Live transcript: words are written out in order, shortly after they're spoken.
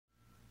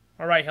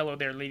Alright, hello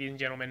there, ladies and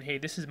gentlemen. Hey,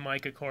 this is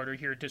Micah Carter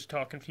here, just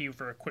talking to you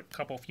for a quick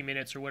few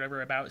minutes or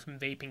whatever about some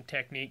vaping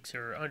techniques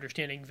or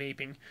understanding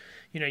vaping.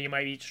 You know, you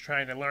might be just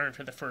trying to learn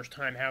for the first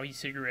time how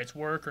e-cigarettes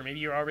work, or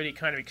maybe you're already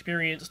kind of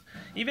experienced.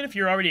 Even if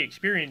you're already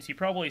experienced, you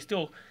probably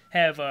still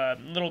have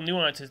little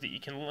nuances that you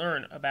can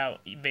learn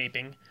about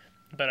vaping.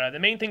 But the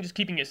main thing, just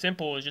keeping it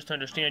simple, is just to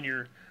understand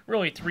your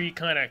really three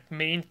kind of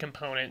main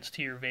components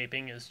to your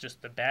vaping is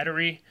just the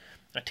battery,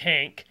 a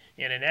tank,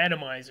 and an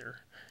atomizer.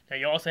 Now,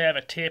 you also have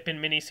a tip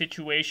in many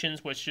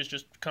situations, which is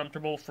just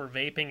comfortable for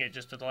vaping. It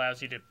just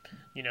allows you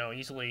to,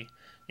 easily,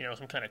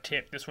 some kind of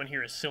tip. This one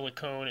here is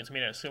silicone. It's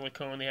made out of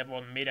silicone. They have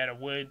one made out of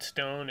wood,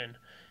 stone, and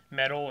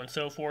metal, and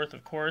so forth,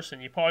 of course.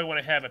 And you probably want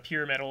to have a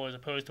pure metal as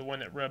opposed to one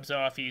that rubs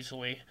off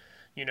easily,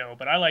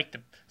 But I like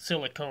the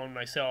silicone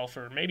myself,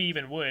 or maybe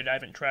even wood. I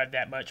haven't tried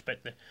that much,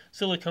 but the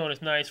silicone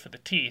is nice for the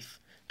teeth.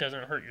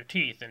 Doesn't hurt your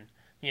teeth. And,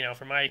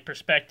 from my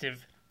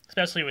perspective,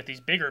 especially with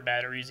these bigger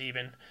batteries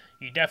even,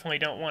 you definitely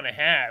don't want to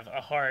have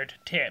a hard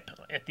tip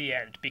at the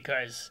end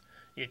because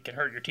it can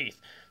hurt your teeth.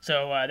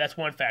 So that's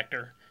one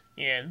factor,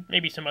 and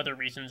maybe some other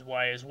reasons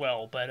why as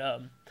well. But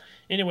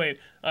anyway,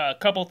 a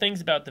couple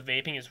things about the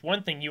vaping is,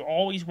 one thing, you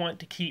always want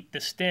to keep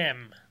the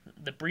stem,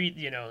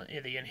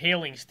 the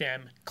inhaling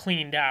stem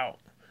cleaned out,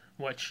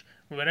 which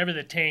whatever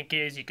the tank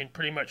is, you can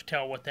pretty much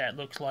tell what that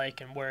looks like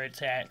and where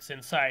it's at. It's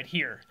inside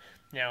here.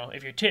 Now,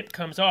 if your tip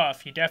comes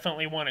off, you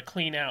definitely want to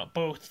clean out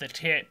both the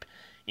tip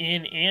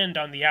in and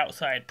on the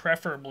outside,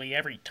 preferably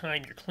every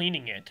time you're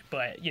cleaning it.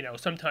 But,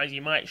 sometimes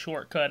you might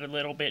shortcut a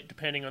little bit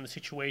depending on the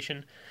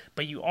situation.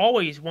 But you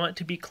always want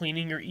to be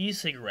cleaning your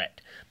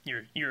e-cigarette,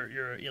 your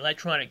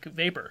electronic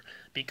vapor,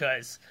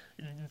 because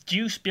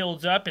juice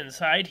builds up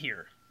inside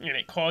here, and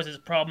it causes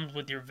problems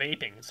with your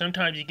vaping.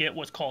 Sometimes you get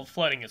what's called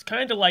flooding. It's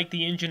kind of like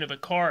the engine of a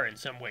car in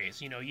some ways.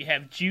 You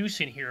have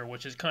juice in here,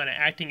 which is kind of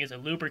acting as a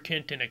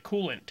lubricant and a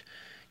coolant,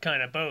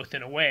 kind of both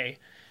in a way.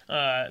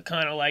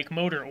 Kind of like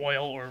motor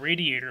oil or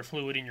radiator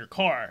fluid in your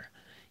car.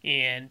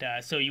 And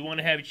so you want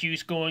to have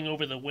juice going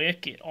over the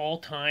wick at all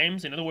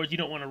times. In other words, you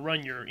don't want to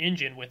run your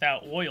engine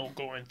without oil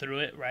going through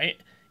it, right?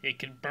 It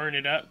could burn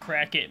it up,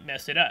 crack it,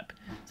 mess it up.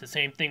 It's the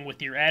same thing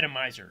with your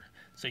atomizer.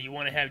 So you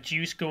want to have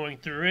juice going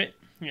through it.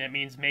 That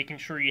means making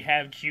sure you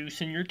have juice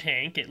in your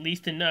tank, at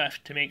least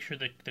enough to make sure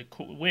the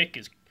wick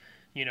is,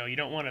 you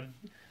don't want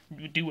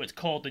to do what's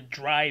called a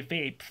dry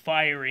vape,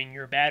 firing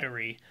your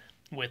battery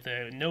with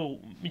no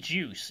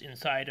juice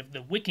inside of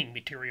the wicking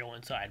material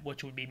inside,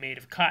 which would be made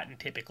of cotton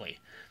typically,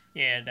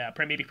 and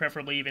maybe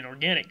preferably even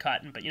organic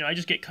cotton. But I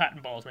just get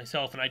cotton balls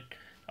myself, and I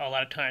a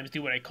lot of times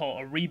do what I call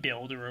a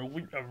rebuild or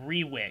a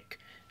re-wick.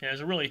 And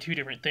there's really two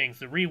different things.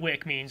 The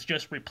re-wick means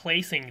just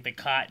replacing the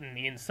cotton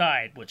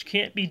inside, which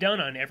can't be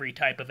done on every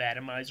type of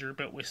atomizer,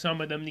 but with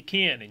some of them you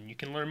can, and you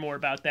can learn more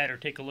about that or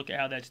take a look at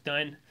how that's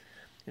done.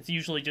 It's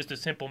usually just a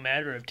simple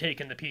matter of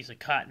taking the piece of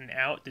cotton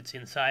out that's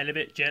inside of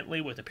it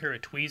gently with a pair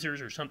of tweezers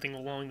or something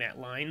along that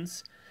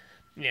lines,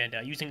 and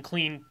using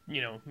clean,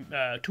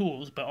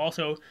 tools, but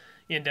also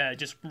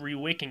just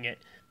re-wicking it.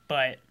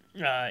 But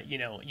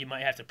you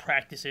might have to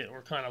practice it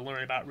or kind of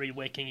learn about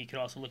re-wicking. You could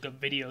also look up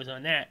videos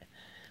on that.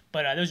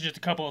 But those are just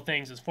a couple of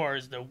things as far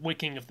as the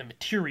wicking of the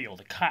material,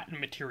 the cotton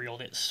material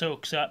that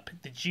soaks up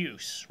the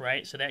juice,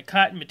 right? So that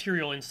cotton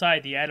material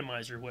inside the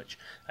atomizer, which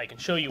I can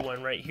show you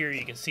one right here.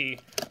 You can see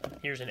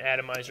here's an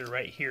atomizer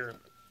right here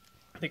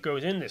that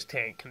goes in this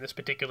tank. And this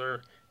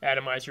particular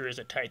atomizer is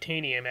a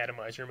titanium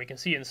atomizer. And we can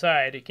see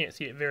inside, you can't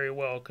see it very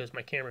well because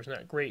my camera's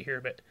not great here,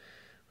 but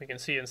we can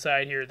see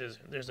inside here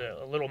there's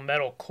a little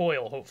metal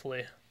coil,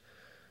 hopefully.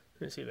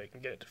 Let me see if I can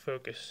get it to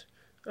focus.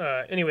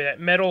 Anyway, that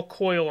metal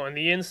coil on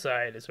the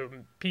inside is a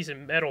piece of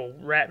metal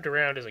wrapped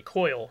around as a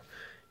coil,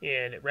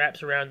 and it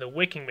wraps around the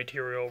wicking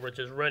material, which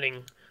is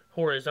running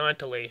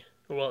horizontally.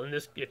 Well,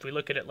 if we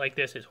look at it like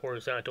this, it's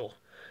horizontal,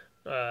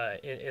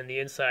 and the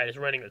inside is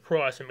running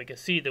across, and we can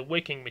see the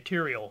wicking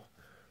material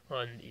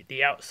on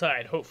the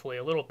outside, hopefully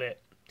a little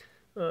bit.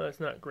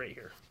 It's not great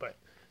here, but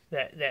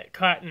that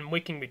cotton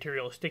wicking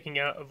material is sticking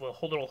out of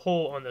a little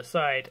hole on the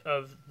side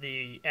of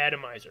the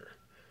atomizer.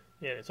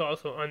 And it's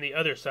also on the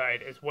other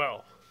side as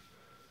well.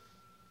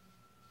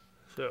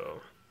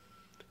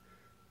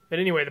 But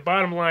anyway, the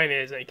bottom line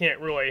is, I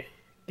can't really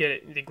get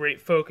it the great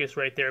focus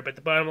right there, but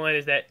the bottom line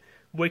is that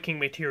wicking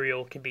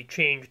material can be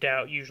changed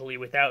out usually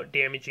without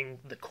damaging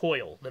the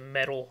coil, the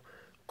metal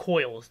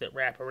coils that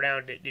wrap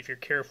around it if you're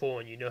careful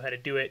and you know how to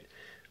do it.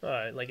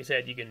 Like I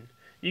said, you can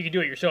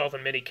do it yourself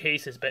in many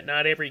cases, but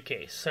not every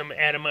case. Some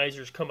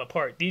atomizers come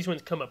apart. These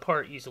ones come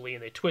apart easily,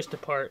 and they twist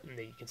apart, and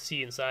you can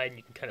see inside, and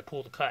you can kind of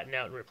pull the cotton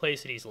out and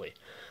replace it easily.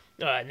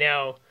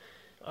 Now,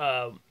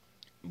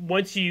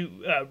 once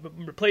you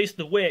replace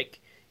the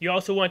wick, you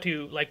also want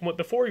to,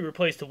 before you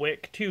replace the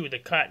wick, too, the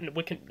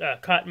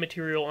cotton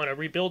material on a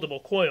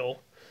rebuildable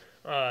coil,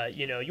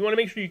 you want to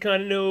make sure you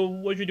kind of know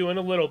what you're doing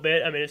a little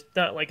bit. I mean, it's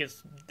not like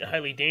it's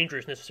highly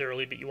dangerous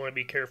necessarily, but you want to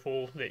be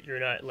careful that you're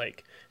not,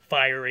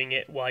 firing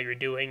it while you're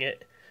doing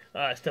it,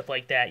 stuff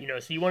like that,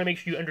 So you want to make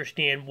sure you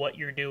understand what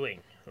you're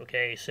doing,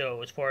 Okay,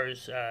 so as far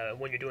as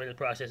when you're doing the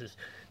processes.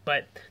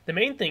 But the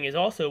main thing is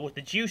also with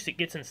the juice that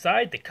gets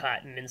inside the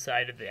cotton,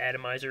 inside of the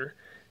atomizer,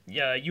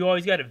 you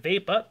always got to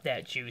vape up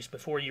that juice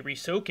before you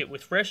re-soak it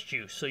with fresh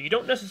juice. So you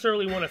don't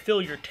necessarily want to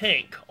fill your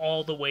tank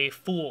all the way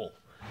full.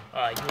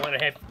 You want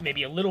to have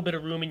maybe a little bit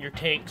of room in your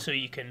tank so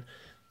you can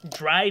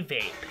dry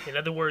vape. In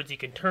other words, you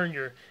can turn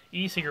your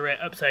e-cigarette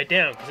upside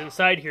down, because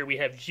inside here we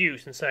have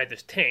juice inside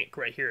this tank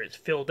right here. It's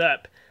filled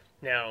up.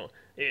 Now,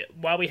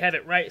 while we have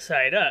it right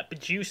side up,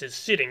 juice is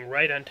sitting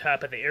right on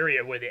top of the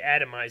area where the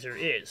atomizer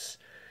is.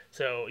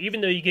 So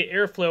even though you get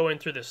airflow in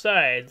through the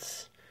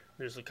sides,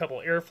 there's a couple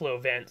airflow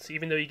vents,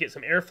 even though you get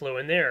some airflow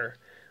in there,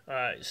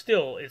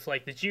 still, it's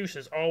like the juice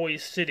is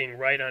always sitting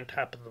right on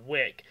top of the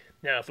wick.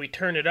 Now, if we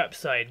turn it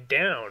upside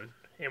down,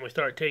 and we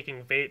start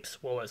taking vapes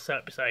while it's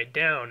upside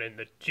down, and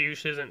the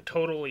juice isn't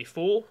totally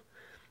full,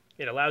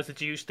 it allows the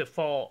juice to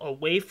fall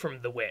away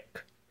from the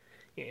wick.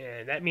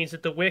 And that means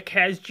that the wick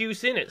has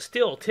juice in it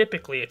still,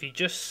 typically, if you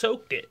just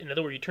soaked it. In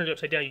other words, you turn it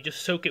upside down, you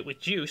just soak it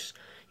with juice,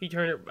 you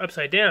turn it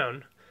upside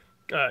down,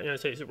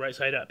 say it's right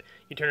side up.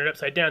 You turn it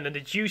upside down, then the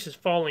juice is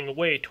falling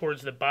away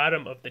towards the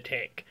bottom of the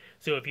tank.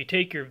 So if you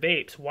take your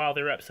vapes while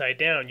they're upside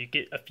down, you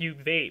get a few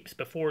vapes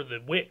before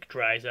the wick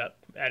dries up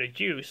out of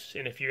juice.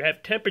 And if you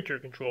have temperature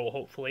control,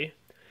 hopefully,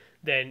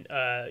 then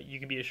you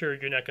can be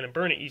assured you're not going to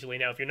burn it easily.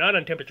 Now, if you're not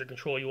on temperature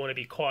control, you want to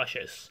be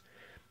cautious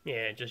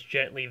and just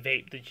gently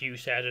vape the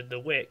juice out of the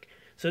wick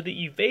so that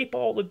you vape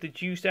all of the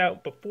juice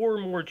out before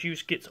more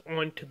juice gets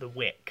onto the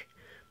wick.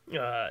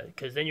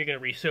 Because then you're going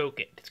to re-soak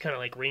it. It's kind of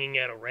like wringing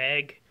out a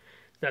rag.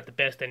 It's not the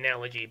best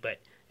analogy,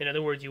 but in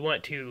other words, you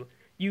want to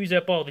use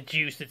up all the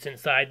juice that's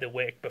inside the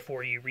wick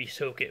before you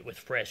re-soak it with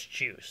fresh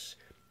juice.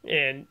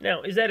 And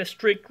now, is that a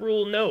strict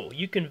rule? No.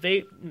 You can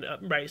vape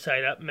right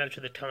side up much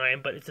of the time,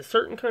 but it's a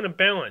certain kind of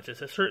balance.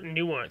 It's a certain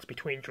nuance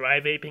between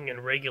dry vaping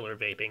and regular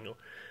vaping.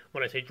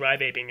 When I say dry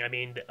vaping, I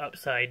mean the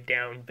upside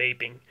down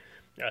vaping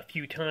a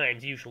few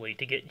times usually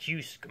to get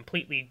juice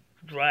completely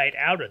dried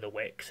out of the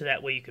wick, so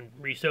that way you can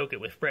re-soak it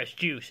with fresh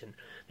juice. And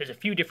there's a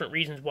few different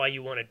reasons why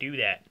you want to do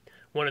that.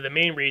 One of the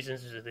main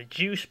reasons is that the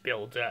juice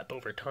builds up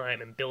over time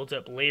and builds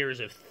up layers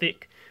of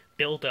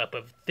buildup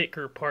of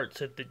thicker parts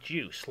of the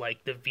juice,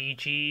 like the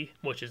VG,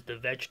 which is the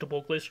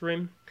vegetable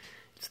glycerin.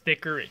 It's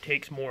thicker, it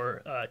takes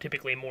more,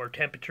 typically more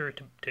temperature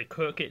to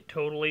cook it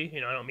totally.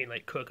 You know, I don't mean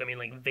like cook, I mean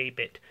like vape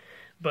it.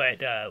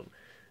 But,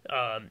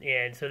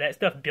 and so that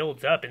stuff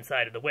builds up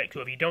inside of the wick.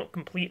 So if you don't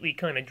completely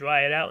kind of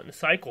dry it out in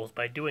cycles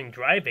by doing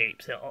dry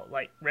vapes,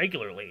 like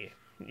regularly,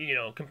 you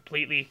know,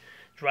 completely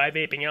dry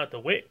vaping out the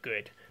wick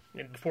good,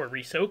 and before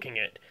re-soaking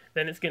it,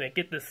 then it's going to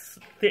get this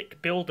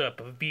thick buildup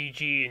of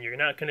VG, and you're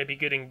not going to be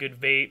getting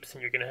good vapes,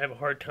 and you're going to have a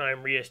hard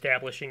time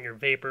re-establishing your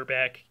vapor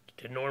back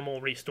to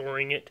normal,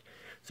 restoring it.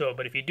 So,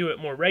 but if you do it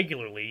more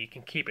regularly, you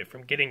can keep it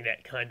from getting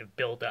that kind of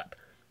buildup,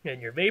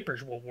 and your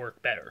vapors will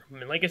work better. I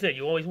mean, like I said,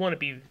 you always want to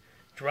be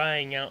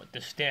drying out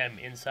the stem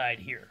inside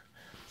here.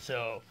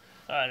 So,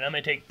 and I'm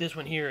going to take this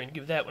one here and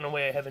give that one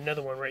away. I have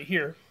another one right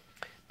here.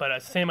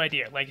 But same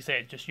idea. Like I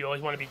said, just you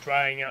always want to be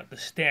drying out the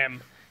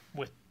stem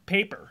with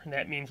paper. And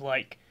that means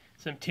like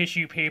some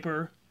tissue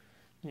paper.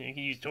 You know, you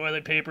can use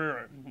toilet paper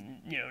or,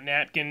 you know,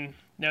 napkin.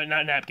 No,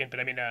 not napkin, but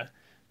I mean,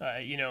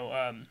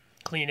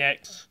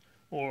 Kleenex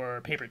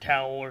or paper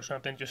towel or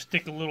something. Just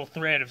stick a little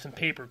thread of some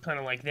paper kind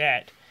of like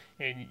that.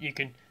 And you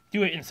can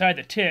do it inside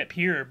the tip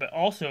here, but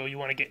also you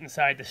want to get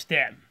inside the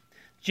stem.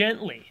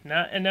 Gently,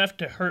 not enough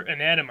to hurt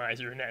an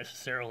atomizer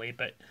necessarily,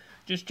 but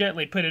just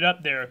gently put it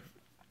up there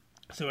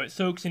so it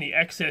soaks any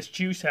excess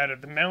juice out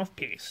of the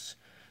mouthpiece.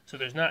 So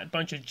there's not a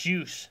bunch of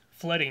juice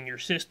flooding your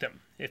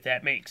system, if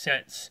that makes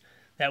sense.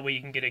 That way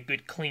you can get a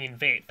good clean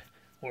vape.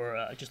 Or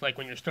just like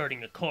when you're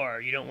starting a car,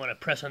 you don't want to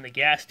press on the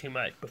gas too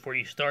much before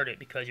you start it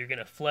because you're going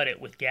to flood it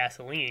with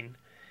gasoline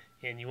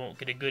and you won't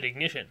get a good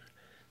ignition.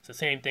 It's the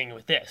same thing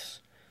with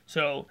this.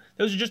 So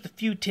those are just a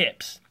few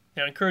tips.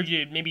 Now I encourage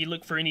you to maybe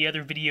look for any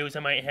other videos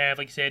I might have.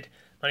 Like I said,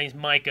 my name's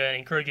Micah. I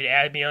encourage you to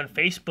add me on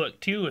Facebook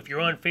too. If you're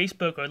on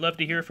Facebook, I'd love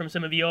to hear from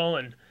some of y'all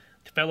and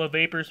fellow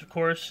vapors, of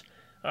course.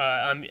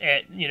 I'm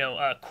at,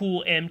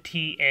 Cool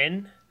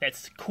MTN.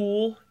 That's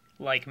cool,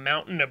 like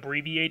mountain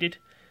abbreviated,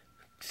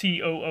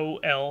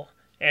 COOLMTN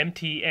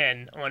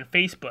on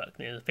Facebook.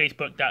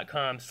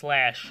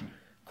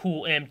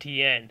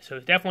 Facebook.com/CoolMTN. So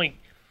definitely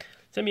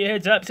send me a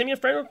heads up, send me a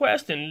friend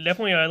request, and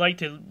definitely I like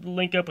to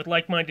link up with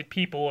like-minded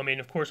people. I mean,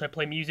 of course, I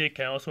play music,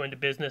 I'm also into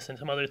business and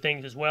some other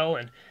things as well,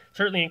 and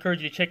certainly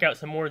encourage you to check out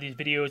some more of these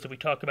videos. If we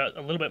talk about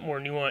a little bit more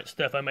nuanced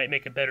stuff, I might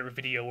make a better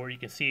video where you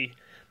can see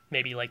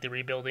maybe like the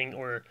rebuilding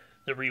or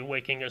the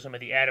re-waking of some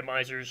of the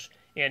atomizers,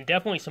 and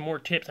definitely some more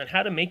tips on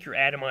how to make your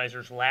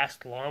atomizers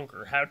last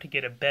longer, how to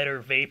get a better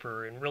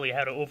vapor, and really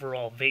how to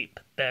overall vape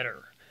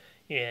better.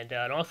 And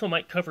also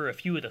might cover a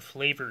few of the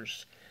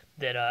flavors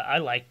that I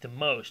like the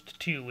most,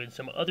 too, in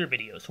some other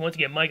videos. So once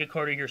again, Micah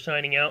Carter here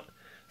signing out.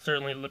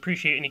 Certainly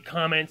appreciate any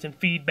comments and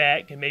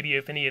feedback, and maybe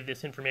if any of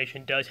this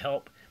information does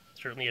help,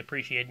 certainly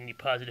appreciate any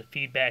positive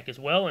feedback as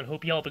well, and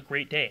hope you all have a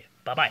great day.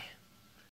 Bye-bye.